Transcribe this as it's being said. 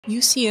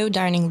UCO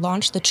Dining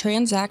launched the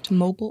Transact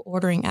mobile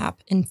ordering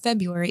app in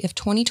February of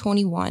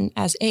 2021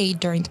 as aid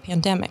during the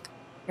pandemic.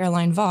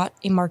 Caroline Vaught,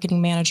 a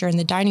marketing manager in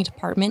the dining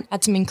department,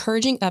 had some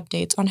encouraging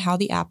updates on how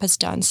the app has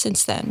done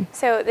since then.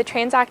 So the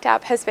Transact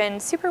app has been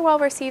super well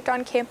received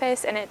on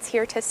campus and it's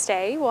here to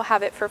stay. We'll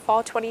have it for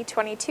fall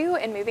 2022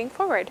 and moving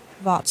forward.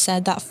 Vaught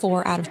said that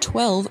 4 out of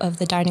 12 of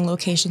the dining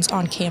locations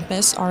on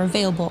campus are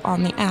available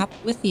on the app,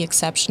 with the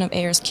exception of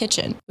Ayers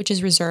Kitchen, which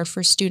is reserved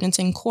for students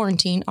in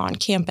quarantine on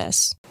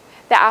campus.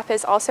 The app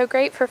is also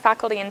great for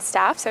faculty and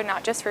staff, so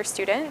not just for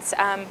students.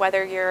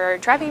 Whether you're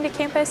driving to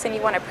campus and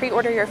you want to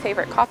pre-order your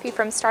favorite coffee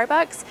from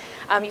Starbucks,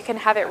 you can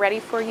have it ready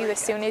for you as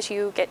soon as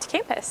you get to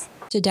campus.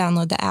 To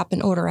download the app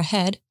and order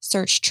ahead,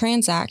 search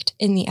Transact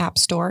in the App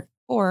Store,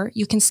 or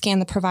you can scan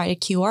the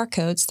provided QR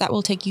codes that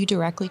will take you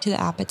directly to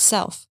the app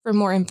itself. For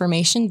more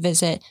information,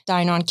 visit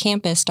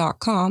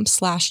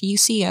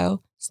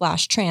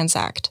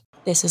dineoncampus.com/UCO/Transact.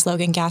 This is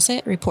Logan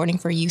Gassett reporting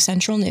for U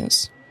Central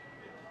News.